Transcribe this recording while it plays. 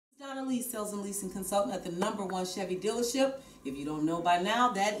Donna Lee, sales and leasing consultant at the #1 Chevy dealership. If you don't know by now,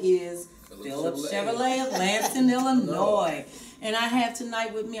 that is Phillips Chevrolet of Lansing, Illinois. And I have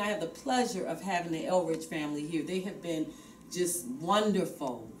tonight with me, I have the pleasure of having the Elridge family here. They have been just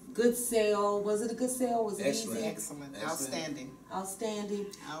wonderful. Good sale. Was it a good sale? Was it easy? Excellent. Outstanding. Outstanding.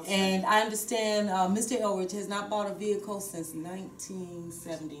 And I understand Mr. Elridge has not bought a vehicle since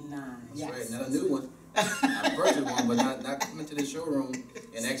 1979. That's right. Not a new one. I purchased one, but not coming to the showroom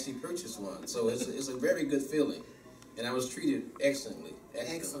and actually purchased one. So it's a very good feeling. And I was treated excellently.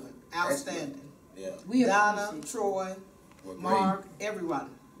 Excellent. Outstanding. Yeah. We Donna, Troy, Mark,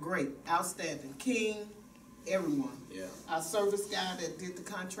 everyone. Great. Outstanding. King, everyone. Yeah. Our service guy that did the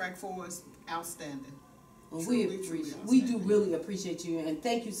contract for us, outstanding. Well, Truly, we do really appreciate you, and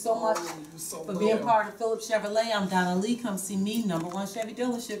thank you so much for being part of Phillips Chevrolet. I'm Donna Lee. Come see me, #1 Chevy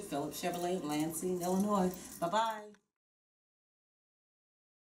dealership, Phillips Chevrolet of Lansing, Illinois. Bye-bye.